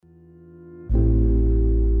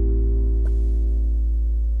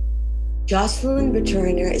Jocelyn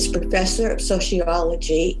Viterna is professor of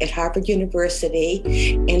sociology at Harvard University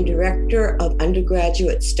and director of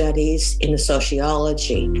undergraduate studies in the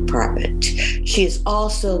sociology department. She is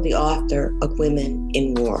also the author of Women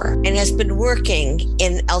in War and has been working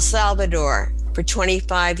in El Salvador for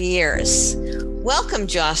 25 years. Welcome,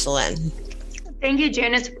 Jocelyn. Thank you,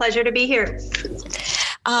 June. It's a pleasure to be here.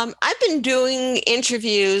 I've been doing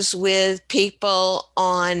interviews with people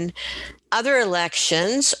on other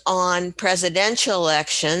elections, on presidential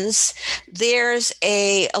elections. There's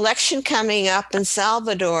an election coming up in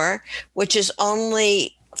Salvador, which is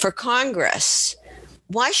only for Congress.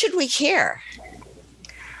 Why should we care?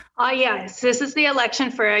 Yes, this is the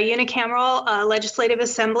election for a unicameral legislative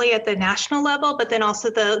assembly at the national level, but then also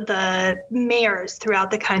the mayors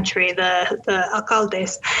throughout the country, the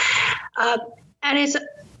alcaldes. And it's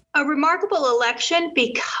a remarkable election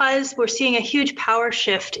because we're seeing a huge power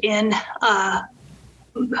shift in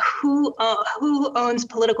who owns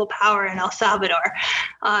political power in El Salvador.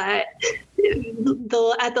 At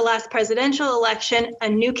the last presidential election, a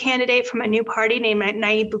new candidate from a new party named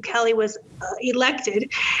Nayib Bukele was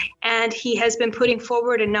elected, and he has been putting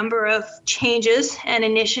forward a number of changes and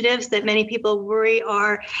initiatives that many people worry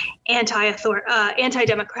are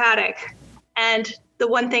anti-democratic. And the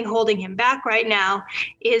one thing holding him back right now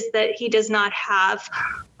is that he does not have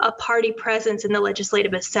a party presence in the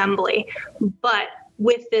Legislative Assembly. But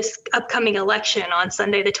with this upcoming election on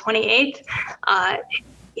Sunday, the 28th,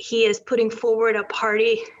 he is putting forward a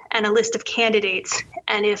party and a list of candidates.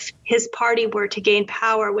 And if his party were to gain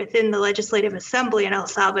power within the Legislative Assembly in El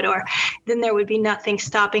Salvador, then there would be nothing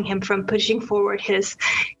stopping him from pushing forward his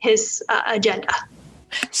agenda.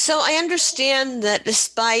 So I understand that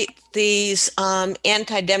despite these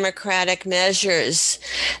anti-democratic measures,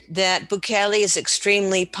 that Bukele is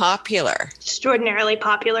extremely popular. Extraordinarily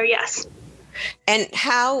popular, yes. And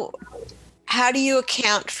how do you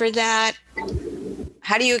account for that?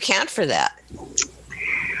 How do you account for that?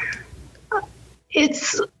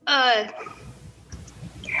 It's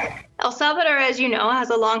El Salvador, as you know, has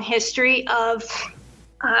a long history of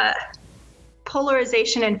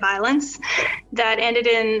polarization and violence that ended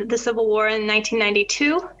in the Civil War in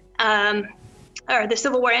 1992. The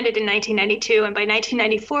Civil War ended in 1992, and by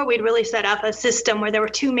 1994, we'd really set up a system where there were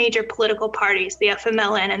two major political parties, the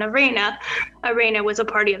FMLN and ARENA. ARENA was a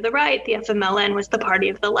party of the right, the FMLN was the party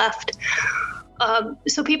of the left.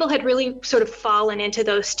 So people had really sort of fallen into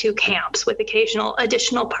those two camps with occasional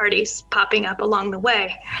additional parties popping up along the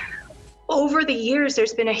way. Over the years,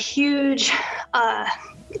 there's been a huge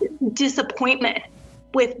disappointment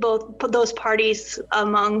with both those parties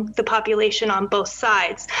among the population on both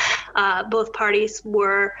sides. Both parties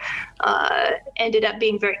were ended up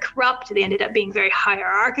being very corrupt. They ended up being very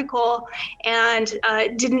hierarchical and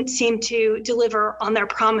didn't seem to deliver on their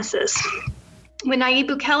promises. When Nayib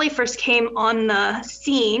Bukele first came on the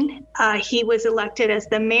scene, he was elected as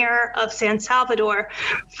the mayor of San Salvador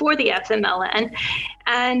for the FMLN.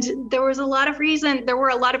 And there were a lot of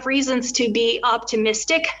reasons to be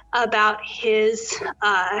optimistic about his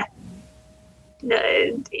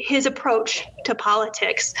approach to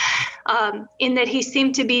politics, in that he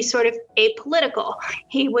seemed to be sort of apolitical.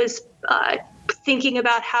 He was thinking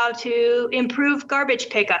about how to improve garbage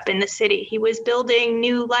pickup in the city. He was building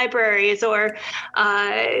new libraries or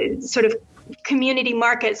sort of community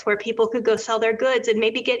markets where people could go sell their goods and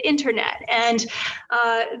maybe get internet. And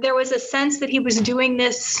there was a sense that he was doing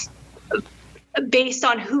this based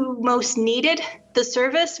on who most needed the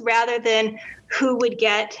service rather than who would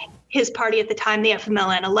get his party at the time, the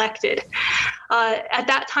FMLN, elected. At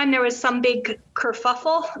that time, there was some big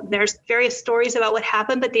kerfuffle. There's various stories about what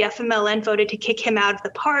happened, but the FMLN voted to kick him out of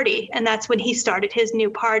the party, and that's when he started his new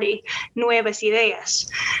party, Nuevas Ideas.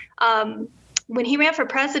 When he ran for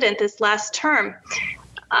president this last term,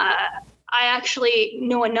 I actually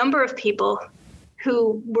know a number of people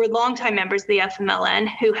who were longtime members of the FMLN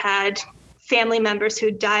who had family members who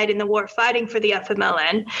died in the war fighting for the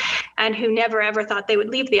FMLN and who never ever thought they would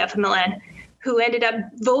leave the FMLN, who ended up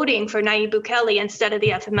voting for Nayib Bukele instead of the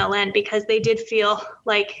FMLN because they did feel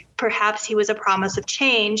like perhaps he was a promise of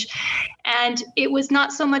change. And it was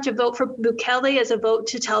not so much a vote for Bukele as a vote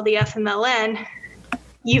to tell the FMLN,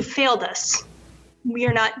 you've failed us. We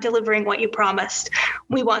are not delivering what you promised.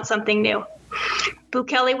 We want something new.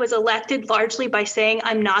 Bukele was elected largely by saying,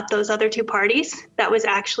 I'm not those other two parties. That was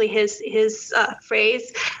actually his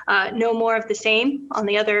phrase, no more of the same on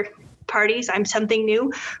the other parties. I'm something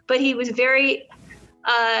new. But he was very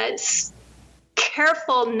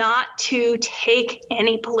careful not to take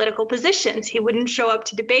any political positions. He wouldn't show up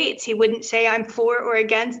to debates. He wouldn't say, I'm for or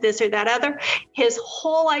against this or that other. His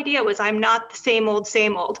whole idea was, I'm not the same old,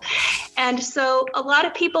 same old. And so a lot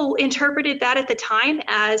of people interpreted that at the time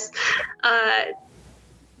as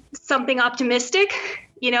something optimistic,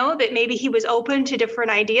 that maybe he was open to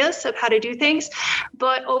different ideas of how to do things.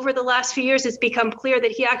 But over the last few years, it's become clear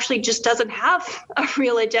that he actually just doesn't have a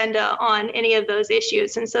real agenda on any of those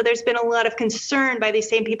issues. And so there's been a lot of concern by these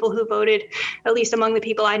same people who voted, at least among the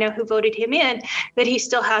people I know who voted him in, that he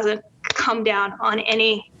still hasn't come down on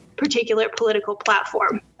any particular political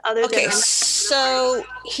platform. So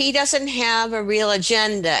he doesn't have a real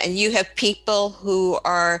agenda, and you have people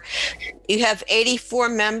you have 84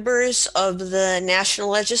 members of the National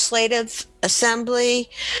Legislative Assembly.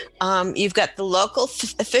 You've got the local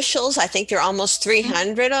officials. I think there are almost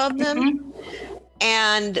 300 of them,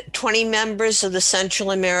 and 20 members of the Central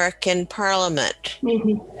American Parliament.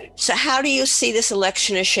 So how do you see this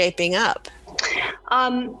election is shaping up?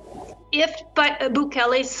 If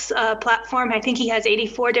Bukele's platform, I think he has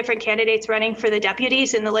 84 different candidates running for the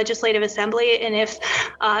deputies in the Legislative Assembly. And if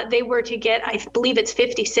they were to get, I believe it's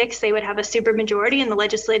 56, they would have a supermajority in the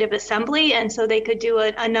Legislative Assembly. And so they could do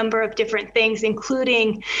a number of different things,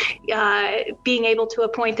 including being able to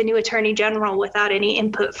appoint the new Attorney General without any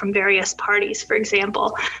input from various parties, for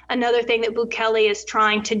example. Another thing that Bukele is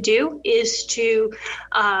trying to do is to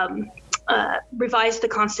revise the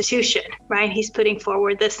Constitution, right? He's putting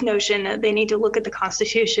forward this notion that they need to look at the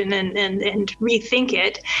Constitution and rethink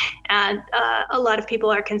it. And a lot of people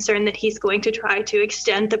are concerned that he's going to try to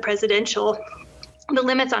extend the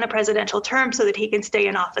limits on a presidential term so that he can stay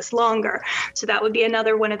in office longer. So that would be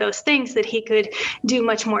another one of those things that he could do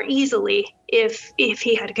much more easily if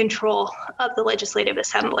he had control of the Legislative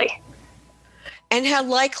Assembly. And how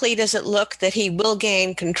likely does it look that he will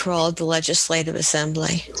gain control of the Legislative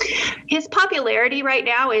Assembly? His popularity right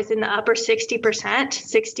now is in the upper 60%,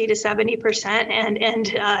 60 to 70%. And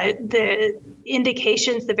the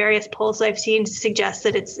indications, the various polls I've seen suggest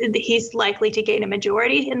that he's likely to gain a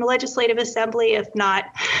majority in the Legislative Assembly, if not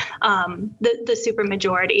the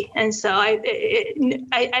supermajority. And so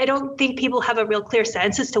I don't think people have a real clear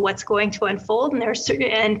sense as to what's going to unfold.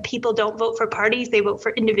 And people don't vote for parties, they vote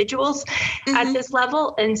for individuals at this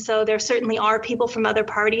level. And so there certainly are people from other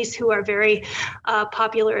parties who are very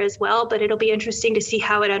popular as well. But it'll be interesting to see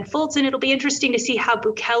how it unfolds. And it'll be interesting to see how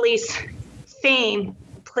Bukele's fame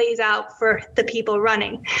plays out for the people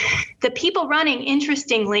running. The people running,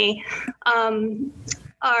 interestingly,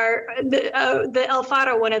 are the El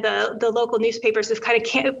Faro, one of the local newspapers, has kind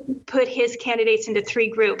of put his candidates into three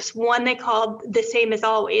groups. One they called the same as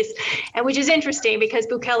always, and which is interesting because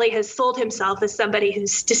Bukele has sold himself as somebody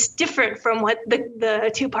who's just different from what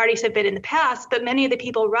the two parties have been in the past. But many of the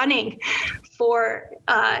people running for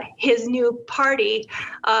his new party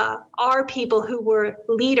are people who were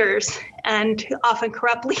leaders and often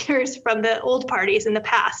corrupt leaders from the old parties in the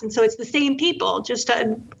past. And so it's the same people, just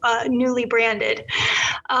newly branded.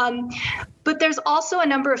 But there's also a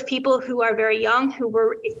number of people who are very young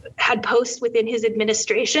who had posts within his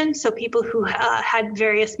administration. So people who had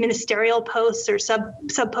various ministerial posts or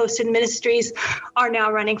sub-posts in ministries are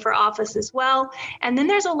now running for office as well. And then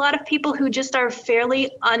there's a lot of people who just are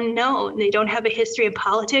fairly unknown. They don't have a history in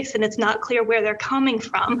politics, and it's not clear where they're coming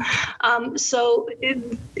from. So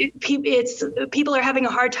people are having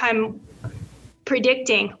a hard time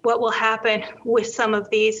predicting what will happen with some of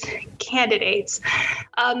these candidates.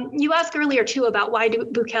 You asked earlier, too, about why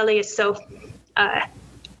Bukele is so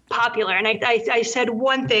popular. And I said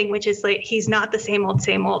one thing, which is like he's not the same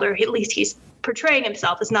old, or at least he's portraying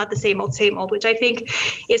himself as not the same old, which I think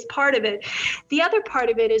is part of it. The other part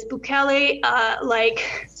of it is Bukele,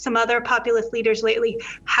 like some other populist leaders lately,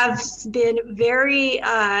 have been very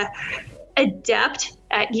adept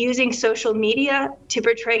at using social media to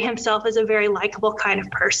portray himself as a very likable kind of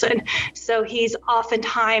person. So he's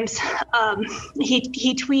oftentimes, he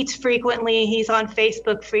tweets frequently, he's on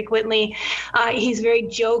Facebook frequently, he's very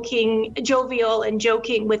jovial and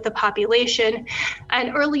joking with the population.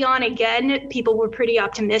 And early on, again, people were pretty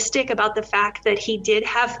optimistic about the fact that he did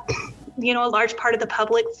have a large part of the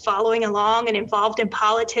public following along and involved in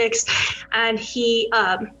politics. And he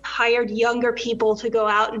hired younger people to go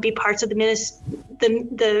out and be parts of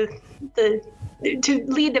to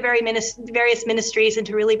lead the various ministries and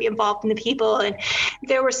to really be involved in the people. And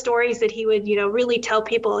there were stories that he would, really tell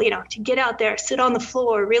people, to get out there, sit on the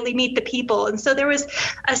floor, really meet the people. And so there was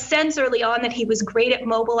a sense early on that he was great at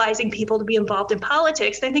mobilizing people to be involved in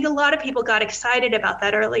politics. And I think a lot of people got excited about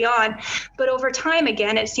that early on. But over time,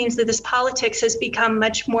 again, it seems that this politics has become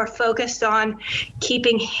much more focused on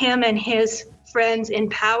keeping him and his friends in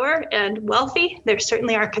power and wealthy. There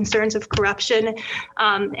certainly are concerns of corruption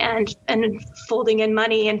and folding in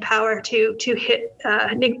money and power to hit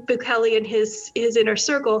Nick Bukele and his inner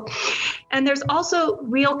circle. And there's also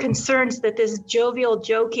real concerns that this jovial,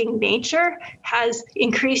 joking nature has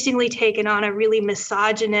increasingly taken on a really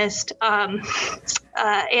misogynist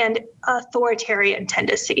and authoritarian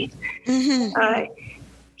tendency. Mm-hmm.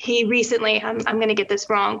 He recently, I'm going to get this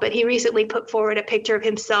wrong, but he recently put forward a picture of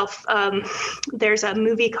himself. There's a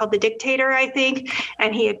movie called The Dictator, I think,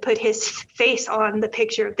 and he had put his face on the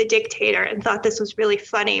picture of the dictator and thought this was really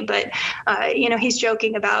funny. But, he's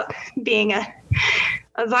joking about being a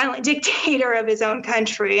violent dictator of his own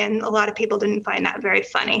country, and a lot of people didn't find that very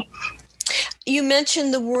funny. You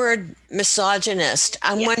mentioned the word misogynist.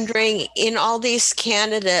 I'm wondering, in all these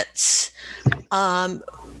candidates,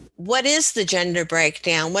 what is the gender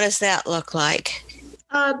breakdown? What does that look like?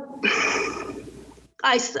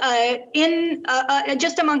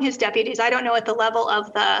 Just among his deputies, I don't know at the level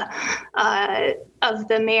of the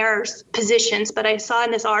mayor's positions, but I saw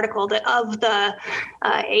in this article that of the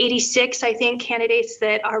 86, I think, candidates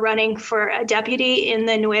that are running for a deputy in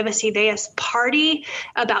the Nuevas Ideas party,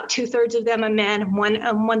 about 2/3 of them are men, and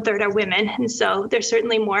 1/3 are women, and so there's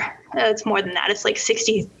certainly more. It's more than that. It's like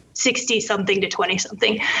 60 something to 20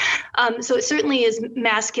 something. So it certainly is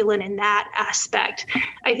masculine in that aspect.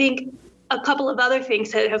 I think a couple of other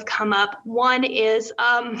things that have come up. One is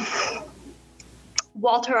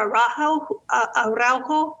Walter Araujo,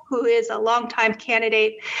 who is a longtime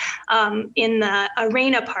candidate in the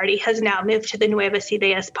Arena party, has now moved to the Nuevas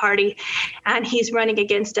Ideas party, and he's running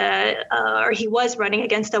against he was running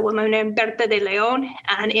against a woman named Berta de Leon,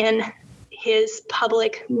 and in his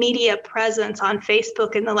public media presence on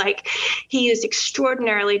Facebook and the like, he used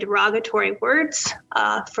extraordinarily derogatory words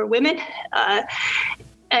for women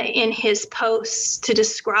in his posts to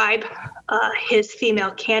describe his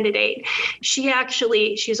female candidate.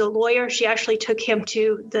 She's a lawyer. She actually took him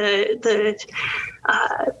to the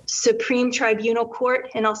Supreme Tribunal Court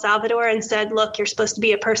in El Salvador and said, look, you're supposed to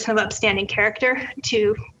be a person of upstanding character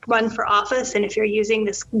to run for office. And if you're using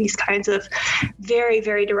these kinds of very,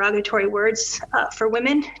 very derogatory words for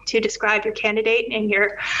women to describe your candidate and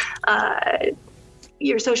your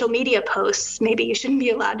social media posts, maybe you shouldn't be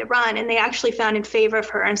allowed to run. And they actually found in favor of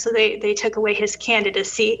her. And so they took away his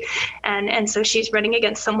candidacy. And so she's running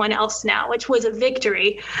against someone else now, which was a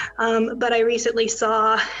victory. But I recently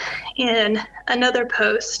saw in another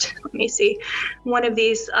post, let me see, one of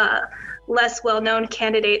these less well-known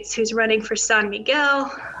candidates who's running for San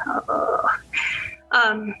Miguel.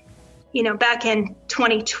 Back in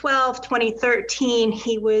 2012, 2013,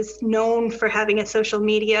 he was known for having a social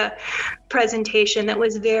media presentation that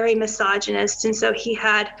was very misogynist. And so he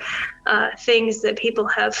had things that people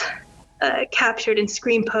have captured in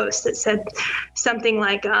screen posts that said something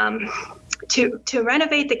like, to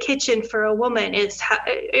renovate the kitchen for a woman is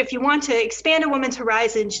if you want to expand a woman's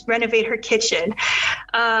horizon, just renovate her kitchen.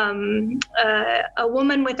 A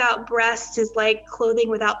woman without breasts is like clothing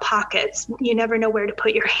without pockets. You never know where to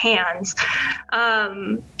put your hands.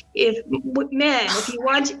 If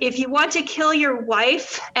you want to kill your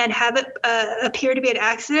wife and have it appear to be an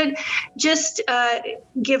accident, just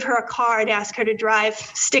give her a car and ask her to drive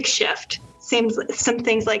stick shift. Some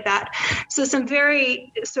things like that. So some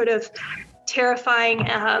very sort of terrifying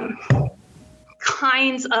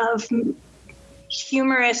kinds of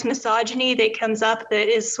humorous misogyny that comes up that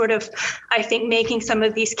is sort of, I think, making some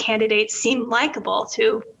of these candidates seem likable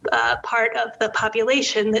to part of the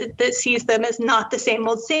population that sees them as not the same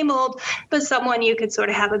old, but someone you could sort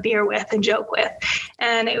of have a beer with and joke with.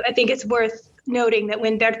 And I think it's worth noting that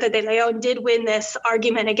when Berta de Leon did win this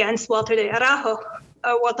argument against Walter Araujo,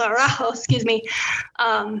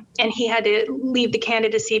 and he had to leave the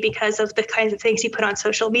candidacy because of the kinds of things he put on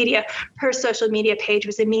social media. Her social media page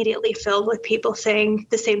was immediately filled with people saying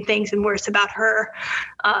the same things and worse about her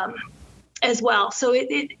as well. So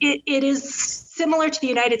it is similar to the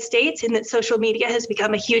United States in that social media has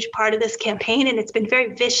become a huge part of this campaign, and it's been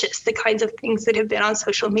very vicious, the kinds of things that have been on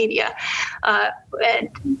social media. And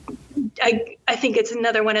I think it's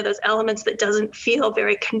another one of those elements that doesn't feel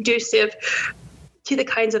very conducive to the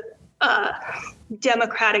kinds of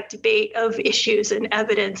democratic debate of issues and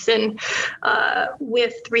evidence and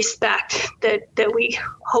with respect that we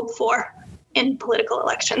hope for in political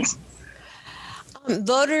elections.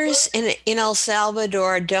 Voters in El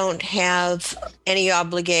Salvador don't have any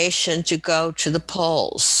obligation to go to the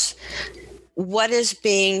polls. What is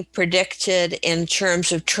being predicted in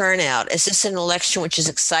terms of turnout? Is this an election which is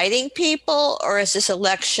exciting people, or is this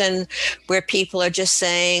election where people are just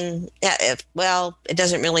saying, well, it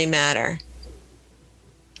doesn't really matter?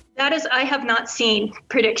 I have not seen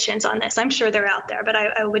predictions on this. I'm sure they're out there, but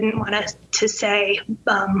I wouldn't want to say,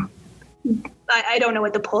 I don't know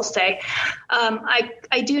what the polls say.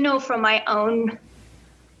 I do know from my own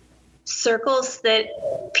circles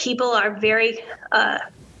that people are very,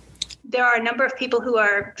 there are a number of people who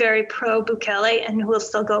are very pro Bukele and who will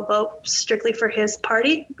still go vote strictly for his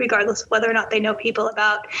party, regardless of whether or not they know people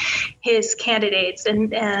about his candidates.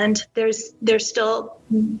 And there's still,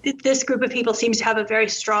 this group of people seems to have a very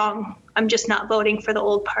strong, I'm just not voting for the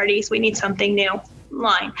old parties, we need something new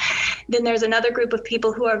line. Then there's another group of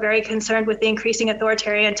people who are very concerned with the increasing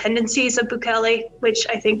authoritarian tendencies of Bukele, which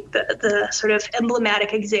I think the sort of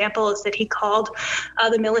emblematic example is that he called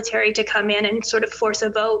the military to come in and sort of force a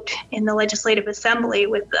vote in the Legislative Assembly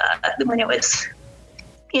with when it was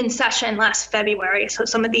in session last February. So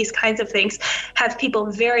some of these kinds of things have people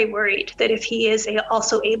very worried that if he is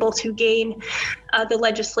also able to gain the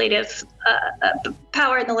legislative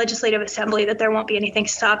power in the Legislative Assembly, that there won't be anything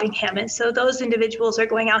stopping him. And so those individuals are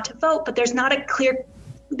going out to vote, but there's not a clear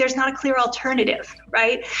alternative,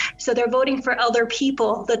 right? So they're voting for other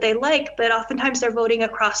people that they like, but oftentimes they're voting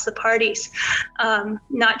across the parties,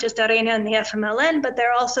 not just Arena and the FMLN, but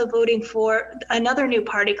they're also voting for another new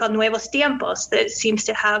party called Nuevos Tiempos that seems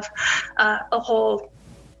to have a whole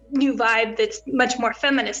new vibe that's much more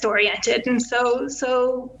feminist oriented. And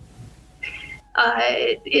so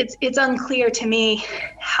it's unclear to me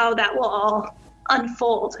how that will all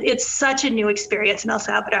unfold. It's such a new experience in El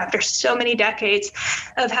Salvador after so many decades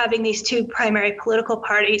of having these two primary political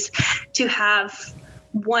parties, to have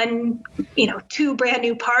two brand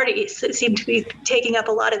new parties that seem to be taking up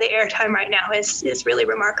a lot of the airtime right now is really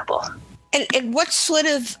remarkable. And what sort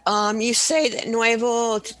of, you say that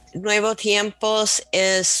Nuevo Tiempos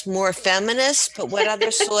is more feminist, but what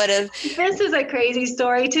other sort of... This is a crazy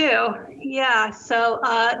story too. Yeah, so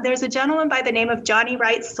there's a gentleman by the name of Johnny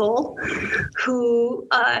Wright Sol, who,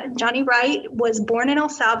 Johnny Wright was born in El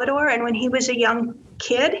Salvador, and when he was a young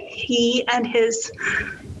kid, he and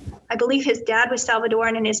I believe his dad was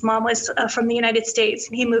Salvadoran and his mom was from the United States.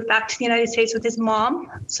 And he moved back to the United States with his mom.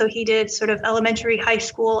 So he did sort of elementary, high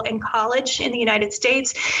school, and college in the United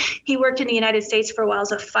States. He worked in the United States for a while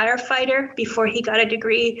as a firefighter before he got a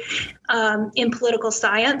degree in political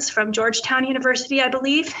science from Georgetown University, I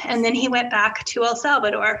believe. And then he went back to El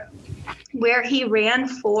Salvador, where he ran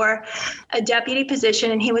for a deputy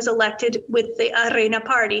position, and he was elected with the Arena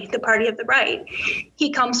party, the party of the right.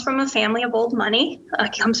 He comes from a family of old money.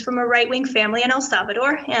 He comes from a right-wing family in El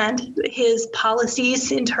Salvador, and his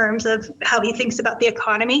policies in terms of how he thinks about the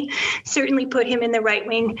economy certainly put him in the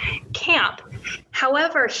right-wing camp.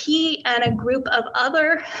 However, he and a group of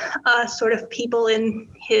other sort of people in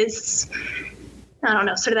his, I don't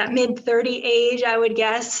know, sort of that mid-30 age, I would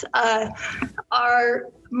guess, are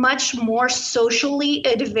much more socially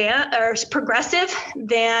advanced or progressive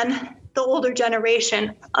than the older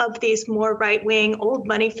generation of these more right-wing old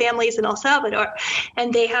money families in El Salvador.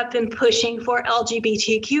 And they have been pushing for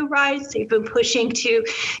LGBTQ rights. They've been pushing to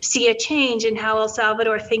see a change in how El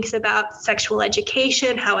Salvador thinks about sexual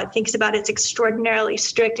education, how it thinks about its extraordinarily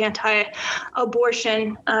strict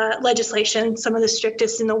anti-abortion legislation, some of the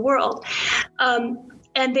strictest in the world.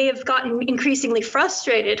 And they have gotten increasingly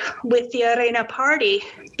frustrated with the Arena party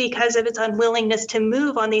because of its unwillingness to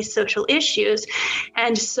move on these social issues.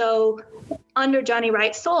 And so under Johnny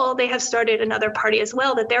Wright Sol, they have started another party as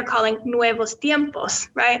well that they're calling Nuevos Tiempos,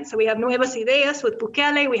 right? So we have Nuevas Ideas with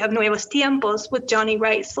Bukele, we have Nuevos Tiempos with Johnny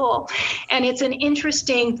Wright Sol. And it's an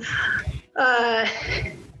interesting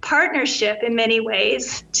partnership in many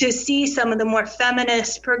ways to see some of the more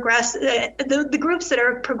feminist, progressive, the groups that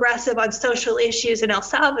are progressive on social issues in El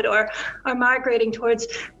Salvador are migrating towards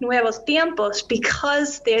Nuevos Tiempos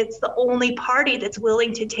because it's the only party that's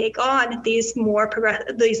willing to take on these more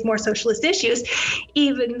socialist issues,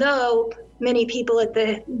 even though many people at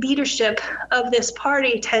the leadership of this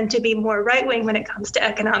party tend to be more right-wing when it comes to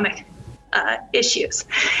economic issues.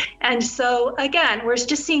 And so, again, we're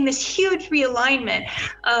just seeing this huge realignment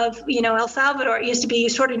of, El Salvador. It used to be you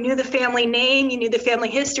sort of knew the family name, you knew the family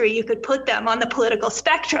history, you could put them on the political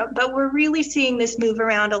spectrum. But we're really seeing this move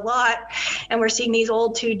around a lot. And we're seeing these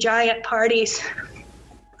old two giant parties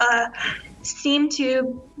seem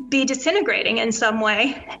to be disintegrating in some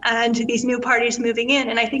way, and these new parties moving in.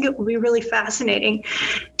 And I think it will be really fascinating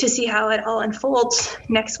to see how it all unfolds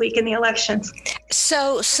next week in the elections.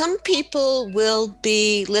 So some people will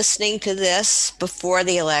be listening to this before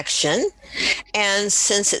the election. And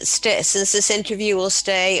since this interview will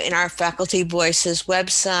stay in our Faculty Voices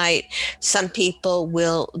website, some people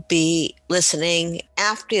will be listening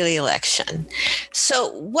after the election. So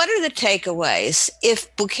what are the takeaways?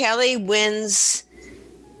 If Bukele wins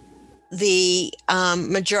the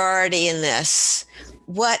majority in this,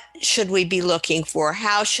 what should we be looking for?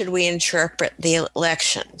 How should we interpret the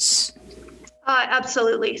elections?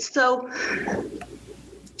 Absolutely. So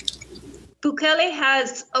Bukele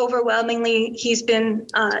has he's been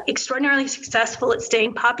extraordinarily successful at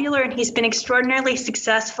staying popular, and he's been extraordinarily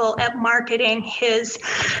successful at marketing his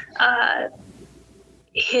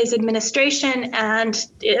administration, and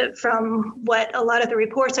from what a lot of the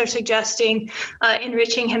reports are suggesting,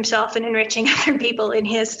 enriching himself and enriching other people in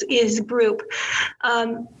his group.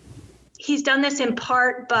 He's done this in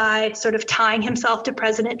part by sort of tying himself to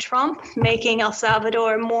President Trump, making El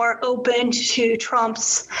Salvador more open to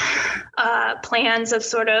Trump's plans of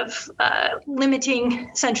sort of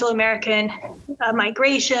limiting Central American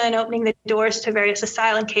migration, opening the doors to various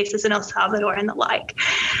asylum cases in El Salvador and the like.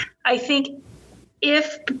 I think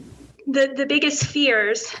if the biggest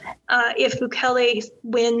fears, if Bukele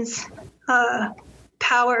wins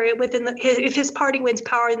power if his party wins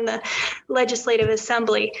power in the legislative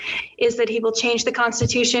assembly, is that he will change the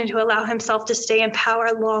Constitution to allow himself to stay in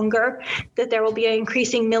power longer, that there will be an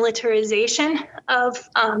increasing militarization of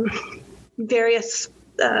various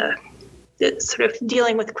sort of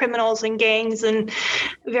dealing with criminals and gangs and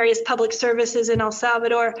various public services in El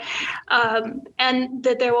Salvador, and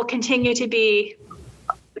that there will continue to be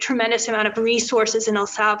a tremendous amount of resources in El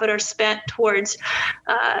Salvador spent towards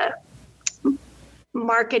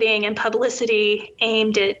marketing and publicity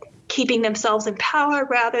aimed at keeping themselves in power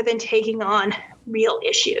rather than taking on real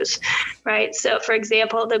issues, right? So, for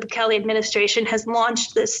example, the Bukele administration has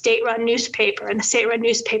launched the state-run newspaper, and the state-run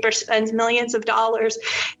newspaper spends millions of dollars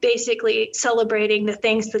basically celebrating the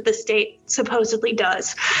things that the state supposedly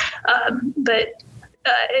does.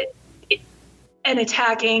 And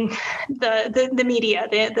attacking the media,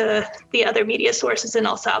 the other media sources in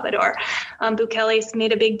El Salvador. Bukele's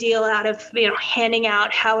made a big deal out of handing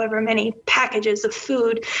out however many packages of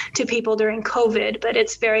food to people during COVID, but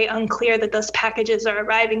it's very unclear that those packages are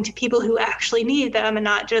arriving to people who actually need them and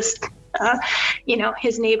not just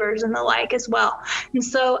his neighbors and the like as well. And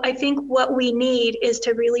so I think what we need is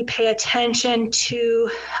to really pay attention to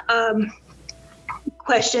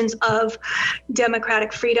questions of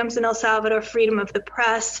democratic freedoms in El Salvador, freedom of the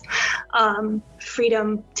press,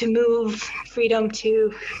 freedom to move, freedom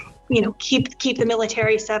to, keep the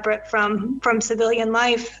military separate from civilian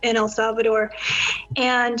life in El Salvador.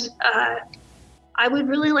 And I would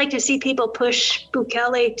really like to see people push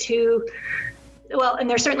Bukele to, and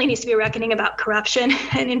there certainly needs to be a reckoning about corruption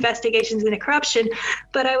and investigations into corruption,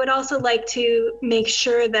 but I would also like to make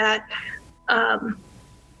sure that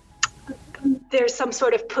there's some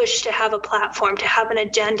sort of push to have a platform, to have an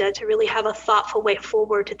agenda, to really have a thoughtful way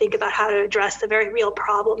forward, to think about how to address the very real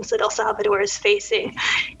problems that El Salvador is facing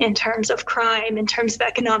in terms of crime, in terms of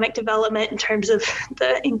economic development, in terms of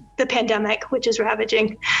the pandemic, which is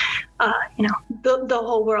ravaging, the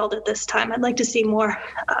whole world at this time. I'd like to see more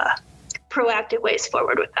proactive ways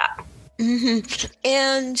forward with that. Mm-hmm.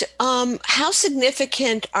 And how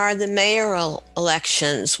significant are the mayoral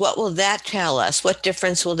elections? What will that tell us? What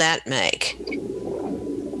difference will that make?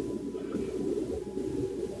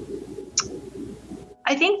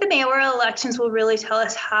 I think the mayoral elections will really tell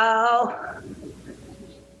us how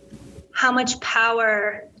much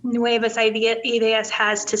power Nuevas Ideas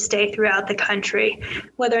has to stay throughout the country,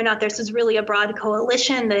 whether or not this is really a broad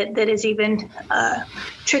coalition that is even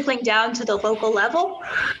trickling down to the local level,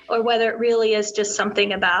 or whether it really is just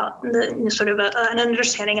something about the sort of an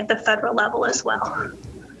understanding at the federal level as well.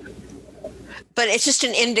 But it's just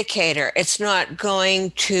an indicator. It's not going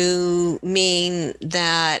to mean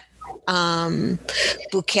that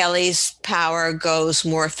Bukele's power goes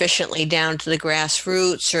more efficiently down to the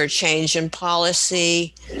grassroots, or a change in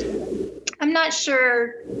policy. I'm not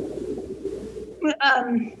sure.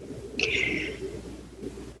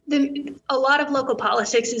 A lot of local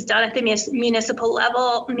politics is done at the municipal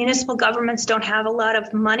level. Municipal governments don't have a lot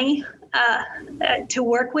of money to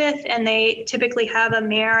work with, and they typically have a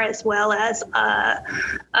mayor as well as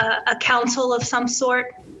a council of some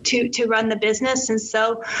sort to run the business. And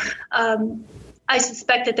so I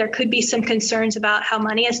suspect that there could be some concerns about how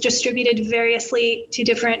money is distributed variously to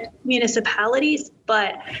different municipalities.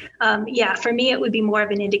 But for me, it would be more of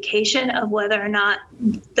an indication of whether or not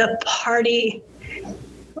the party.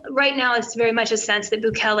 Right now, it's very much a sense that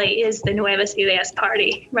Bukele is the Nuevas Ideas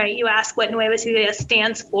party, right? You ask what Nuevas Ideas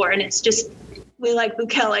stands for, and it's just, we like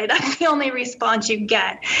Bukele. That's the only response you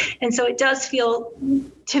get. And so it does feel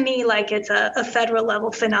to me like it's a federal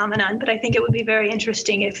level phenomenon, but I think it would be very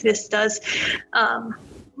interesting if this does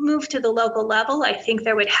move to the local level. I think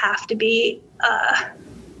there would have to be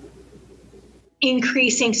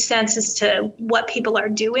increasing sense as to what people are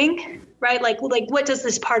doing, right? Like what does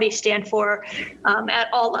this party stand for at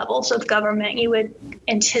all levels of government? You would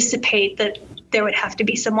anticipate that there would have to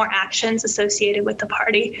be some more actions associated with the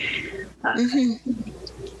party.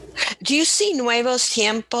 Do you see Nuevos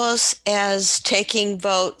Tiempos as taking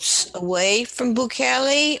votes away from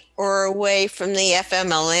Bukele or away from the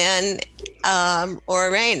FMLN or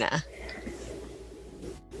Arena?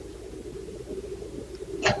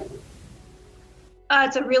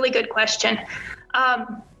 It's a really good question.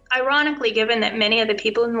 Ironically, given that many of the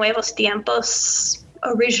people in Nuevos Tiempos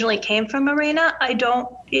originally came from Arena,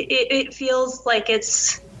 it feels like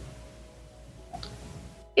it's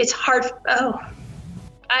hard.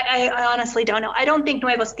 I honestly don't know. I don't think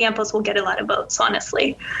Nuevos Tiempos will get a lot of votes,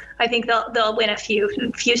 honestly. I think they'll win a few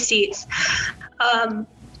seats. I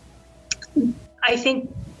think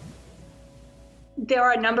there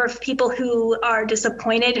are a number of people who are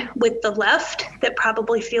disappointed with the left that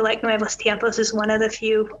probably feel like Nuevos Tiempos is one of the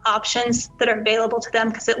few options that are available to them,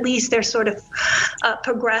 because at least they're sort of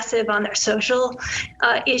progressive on their social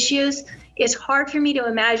issues. It's hard for me to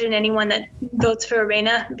imagine anyone that votes for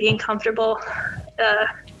Arena being comfortable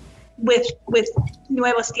with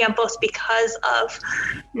Nuevos Tiempos because of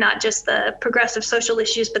not just the progressive social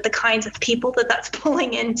issues, but the kinds of people that's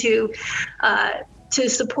pulling into to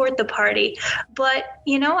support the party. But,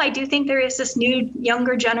 I do think there is this new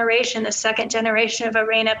younger generation, the second generation of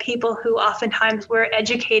Arena people who oftentimes were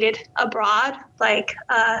educated abroad, like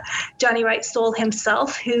Johnny Wright Stoll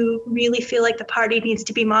himself, who really feel like the party needs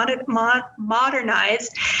to be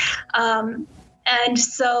modernized. And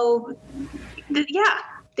so,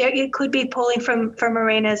 it could be pulling from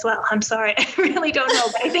Arena as well. I'm sorry, I really don't know.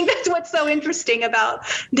 But I think that's what's so interesting about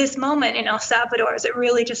this moment in El Salvador is it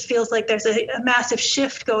really just feels like there's a massive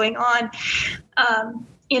shift going on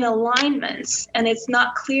in alignments. And it's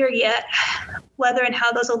not clear yet whether and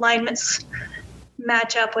how those alignments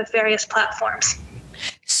match up with various platforms.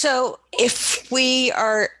 So if we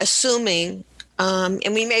are assuming,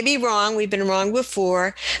 and we may be wrong, we've been wrong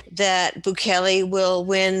before, that Bukele will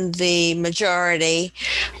win the majority,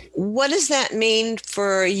 what does that mean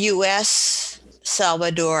for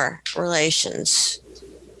U.S.-Salvador relations?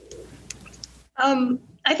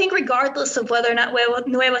 I think regardless of whether or not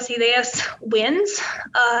Nuevas Ideas wins,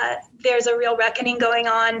 there's a real reckoning going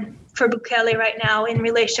on for Bukele right now in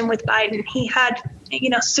relation with Biden. He had,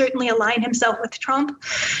 certainly aligned himself with Trump.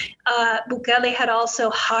 Bukele had also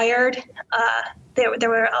hired, there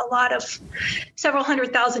were a lot of several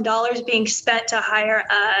 $100,000 being spent to hire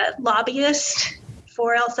a lobbyist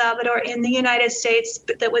for El Salvador in the United States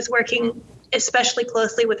that was working especially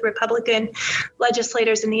closely with Republican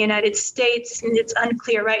legislators in the United States. And it's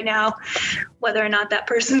unclear right now whether or not that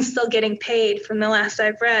person's still getting paid from the last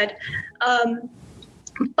I've read.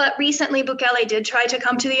 But recently, Bukele did try to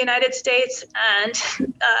come to the United States, and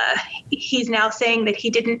he's now saying that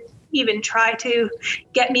he didn't even try to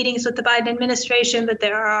get meetings with the Biden administration, but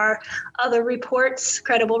there are other reports,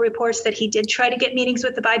 credible reports, that he did try to get meetings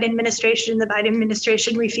with the Biden administration. The Biden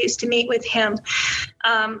administration refused to meet with him.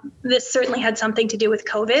 This certainly had something to do with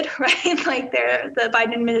COVID, right? Like the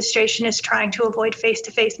Biden administration is trying to avoid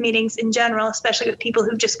face-to-face meetings in general, especially with people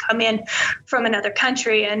who've just come in from another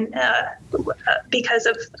country and because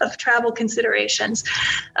of travel considerations.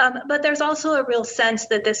 But there's also a real sense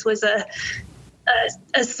that this was a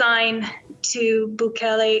sign to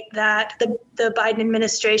Bukele that the Biden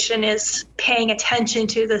administration is paying attention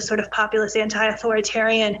to the sort of populist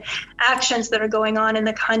anti-authoritarian actions that are going on in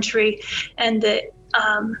the country, and that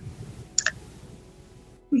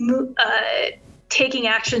taking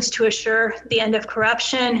actions to assure the end of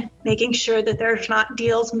corruption, making sure that there's not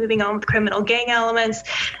deals moving on with criminal gang elements,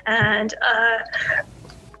 and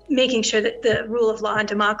making sure that the rule of law and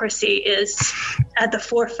democracy is at the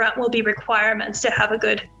forefront will be requirements to have a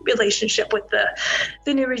good relationship with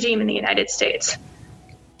the new regime in the United States.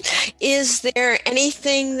 Is there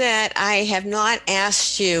anything that I have not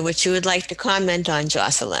asked you which you would like to comment on,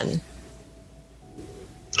 Jocelyn?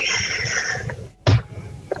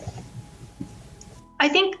 I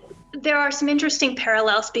think there are some interesting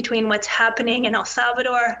parallels between what's happening in El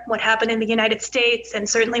Salvador, what happened in the United States, and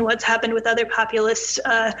certainly what's happened with other populist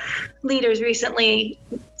leaders recently,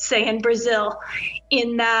 say in Brazil,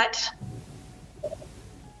 in that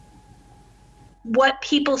what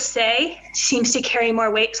people say seems to carry more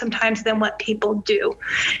weight sometimes than what people do.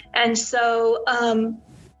 And so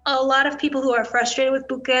a lot of people who are frustrated with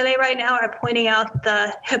Bukele right now are pointing out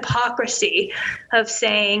the hypocrisy of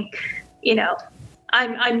saying,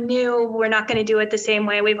 I'm new. We're not going to do it the same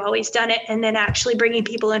way we've always done it. And then actually bringing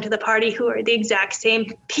people into the party who are the exact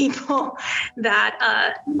same people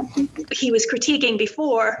that he was critiquing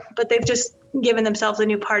before, but they've just given themselves a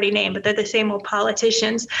new party name, but they're the same old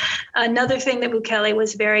politicians. Another thing that Bukele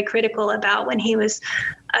was very critical about when he was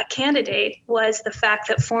a candidate was the fact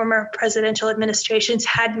that former presidential administrations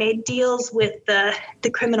had made deals with the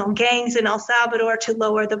criminal gangs in El Salvador to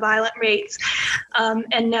lower the violent rates.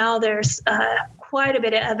 And now there's quite a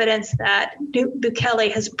bit of evidence that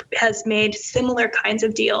Bukele has made similar kinds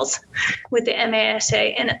of deals with the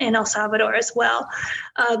MASA in El Salvador as well.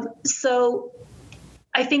 So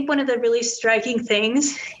I think one of the really striking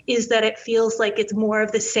things is that it feels like it's more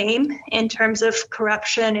of the same in terms of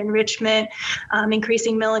corruption, enrichment,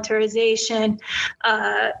 increasing militarization,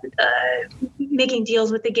 making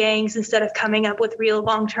deals with the gangs instead of coming up with real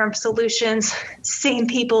long-term solutions. Same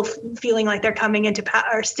people feeling like they're coming into power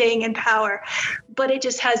or staying in power, but it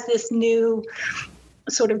just has this new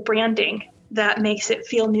sort of branding that makes it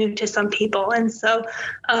feel new to some people. And so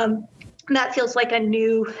that feels like a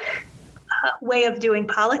new way of doing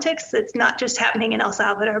politics that's not just happening in El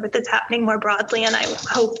Salvador, but that's happening more broadly. And I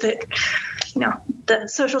hope that, the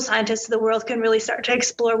social scientists of the world can really start to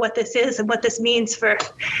explore what this is and what this means for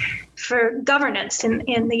governance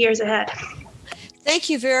in the years ahead. Thank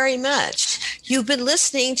you very much. You've been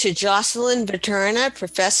listening to Jocelyn Viterna,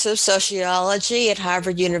 Professor of Sociology at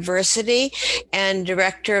Harvard University and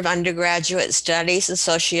Director of Undergraduate Studies in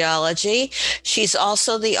Sociology. She's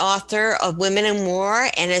also the author of Women in War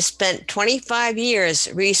and has spent 25 years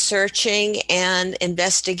researching and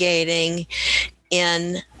investigating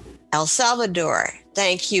in El Salvador.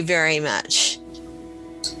 Thank you very much.